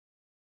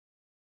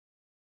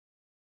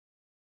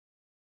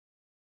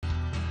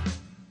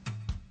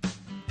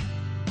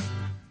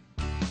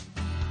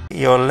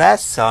Your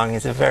last song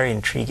is a very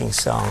intriguing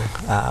song,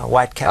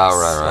 Whitecaps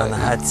on the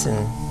Hudson.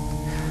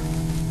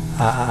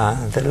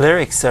 The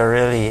lyrics are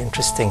really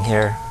interesting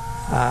here.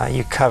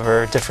 You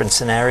cover different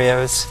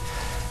scenarios,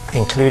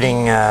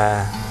 including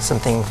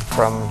something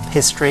from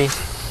history.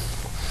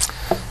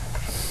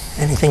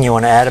 Anything you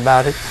want to add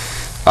about it?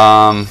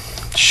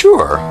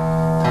 Sure.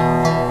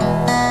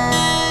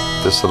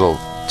 This little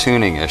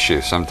tuning issue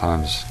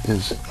sometimes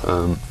is,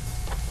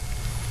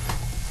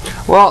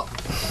 well,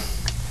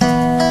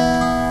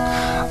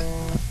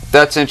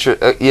 that's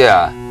interesting.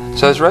 Yeah.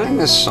 So I was writing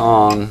this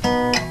song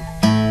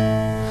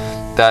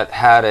that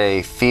had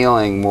a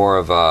feeling more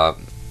of a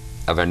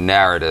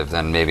narrative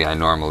than maybe I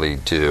normally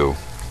do,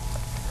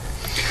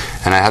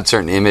 and I had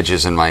certain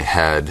images in my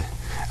head.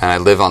 And I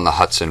live on the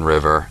Hudson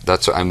River.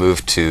 That's I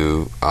moved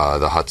to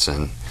the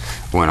Hudson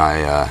when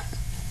I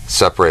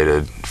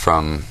separated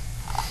from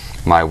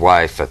my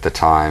wife at the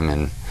time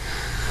in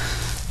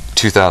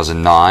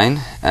 2009,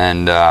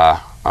 and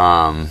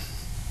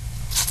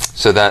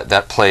so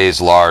that plays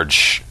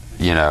large,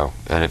 you know,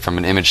 from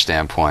an image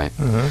standpoint.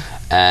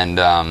 And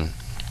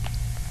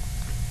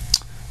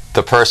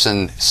the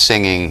person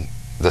singing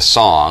the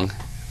song,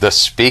 the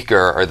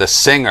speaker or the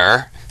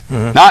singer,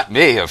 not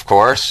me, of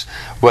course,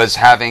 was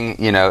having,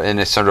 you know, in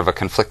a sort of a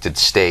conflicted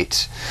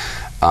state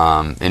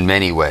in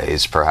many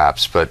ways,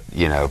 perhaps, but,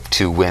 you know,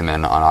 two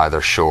women on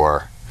either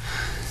shore.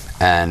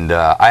 And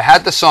I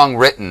had the song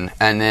written,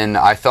 and then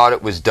I thought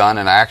it was done,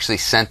 and I actually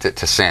sent it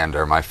to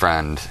Sander, my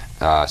friend,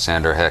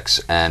 Sander Hicks,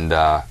 and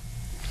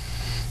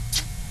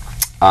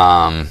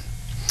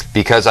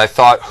because I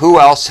thought, who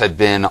else had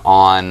been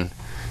on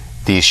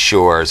these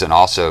shores and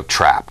also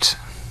trapped?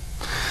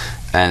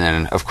 And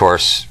then, of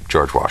course,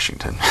 George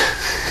Washington,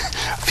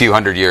 a few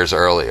hundred years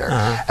earlier.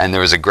 And there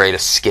was a great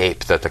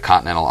escape that the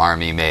Continental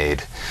Army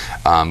made,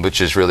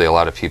 which is really, a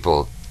lot of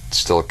people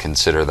still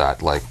consider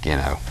that, like, you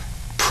know,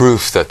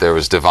 proof that there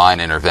was divine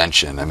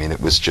intervention. I mean,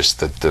 it was just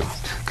the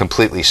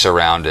completely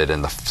surrounded,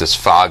 and this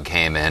fog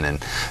came in,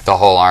 and the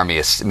whole army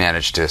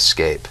managed to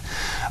escape.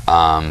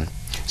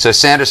 So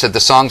Sander said, the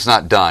song's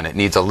not done. It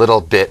needs a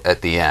little bit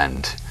at the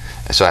end.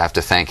 So I have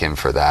to thank him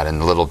for that. And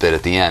the little bit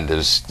at the end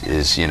is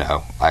you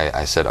know,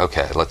 I said,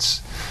 okay, let's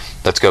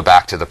go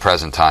back to the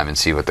present time and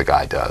see what the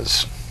guy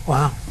does.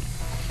 Wow,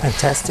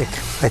 fantastic.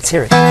 Let's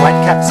hear it.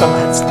 Whitecaps on the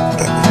Hudson.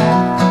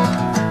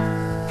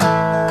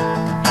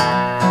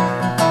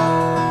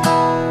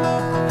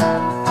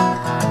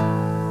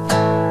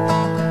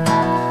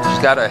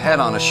 She's got her head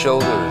on her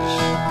shoulders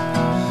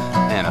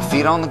and her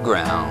feet on the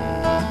ground.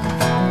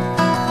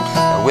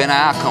 And when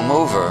I come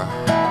over,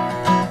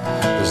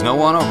 there's no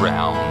one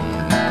around.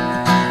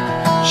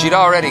 She'd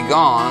already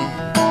gone,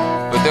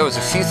 but there was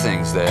a few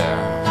things there,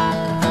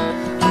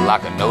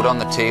 like a note on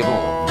the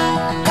table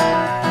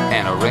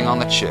and a ring on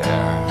the chair.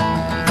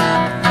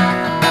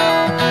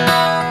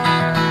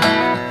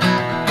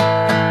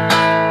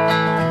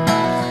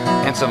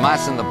 And some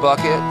ice in the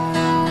bucket,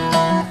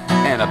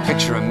 and a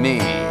picture of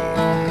me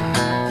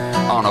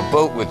on a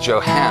boat with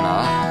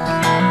Johanna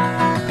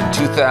in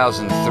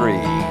 2003.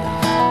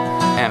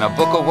 And a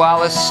book of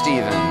Wallace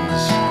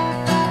Stevens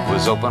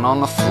was open on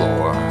the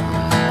floor,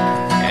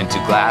 and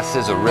 2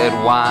 glasses of red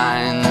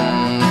wine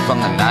from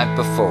the night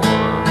before.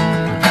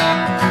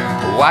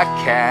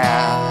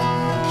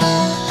 Whitecaps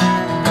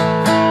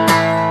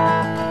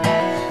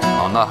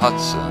on the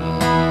Hudson.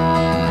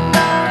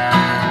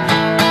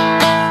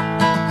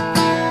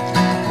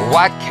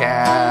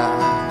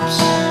 Whitecaps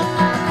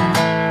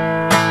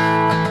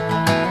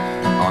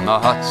on the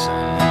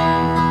Hudson.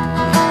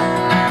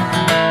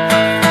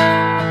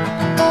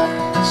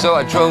 So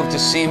I drove to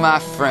see my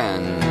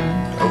friend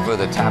over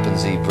the Tappan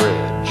Zee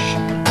Bridge,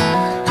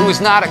 who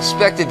was not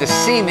expected to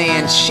see me,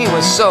 and she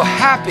was so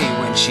happy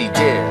when she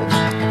did.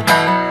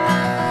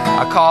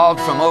 I called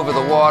from over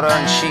the water,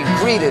 and she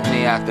greeted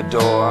me at the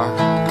door.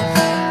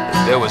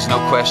 There was no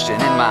question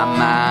in my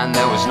mind,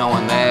 there was no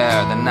one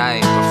there the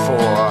night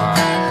before.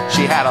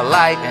 She had a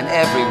light in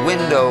every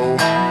window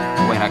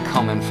when I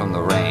come in from the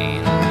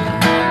rain.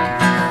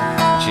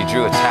 She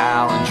drew a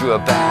towel and drew a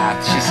bath.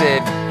 She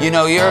said, you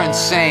know, you're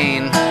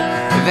insane.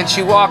 And then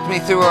she walked me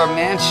through her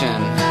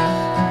mansion,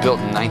 built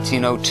in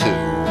 1902.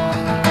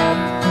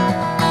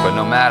 But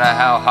no matter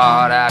how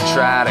hard I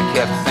tried, I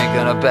kept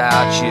thinking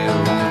about you.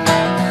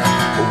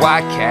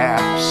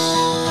 Whitecaps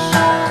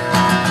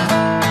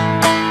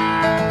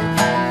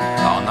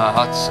on the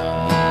Hudson.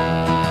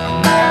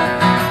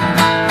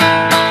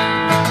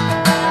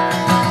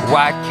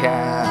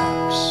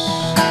 Whitecaps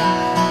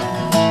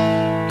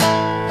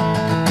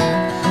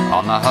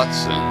on the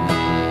Hudson.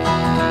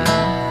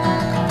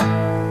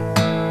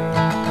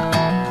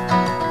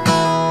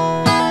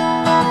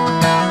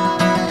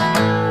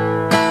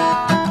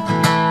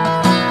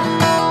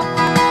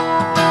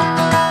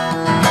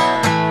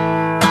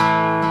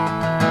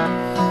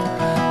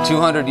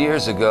 200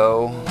 years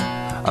ago,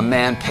 a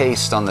man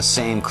paced on the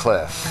same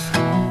cliff,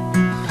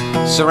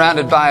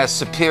 surrounded by a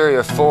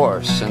superior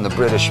force in the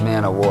British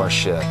man-of-war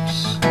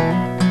ships.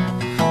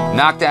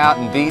 Knocked out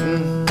and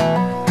beaten,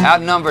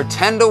 outnumbered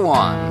 10 to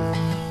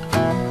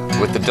 1,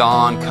 with the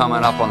dawn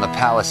coming up on the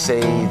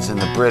Palisades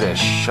and the British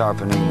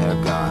sharpening their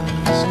guns.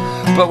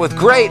 But with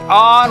great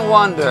awe and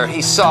wonder,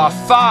 he saw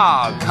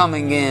fog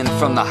coming in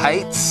from the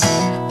heights,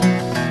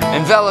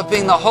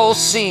 enveloping the whole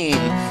scene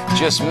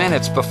just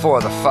minutes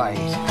before the fight.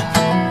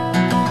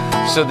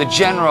 So the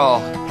general,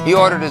 he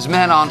ordered his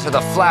men onto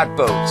the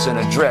flatboats and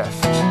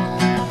adrift,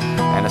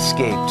 and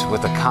escaped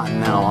with the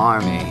Continental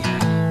Army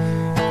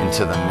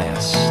into the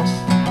mist.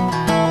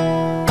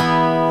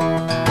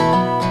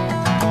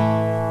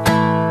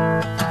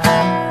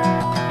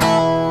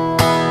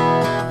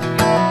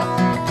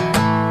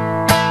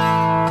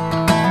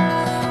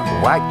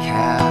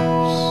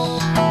 Whitecaps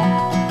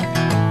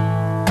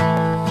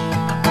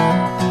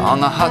on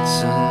the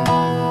Hudson.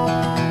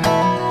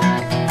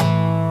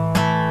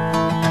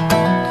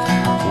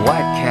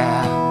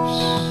 Whitecaps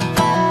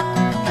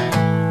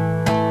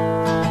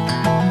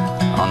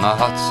on the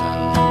Hudson.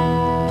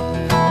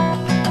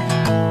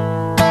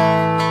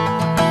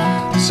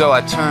 So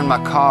I turned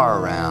my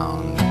car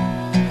around.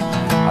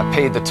 I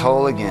paid the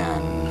toll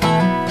again.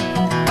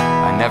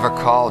 I never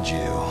called you,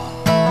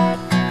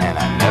 and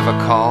I never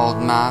called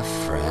my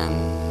friend.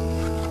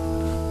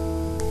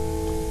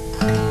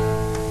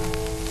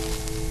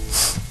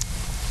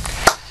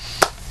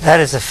 That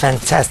is a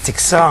fantastic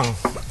song.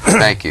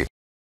 Thank you.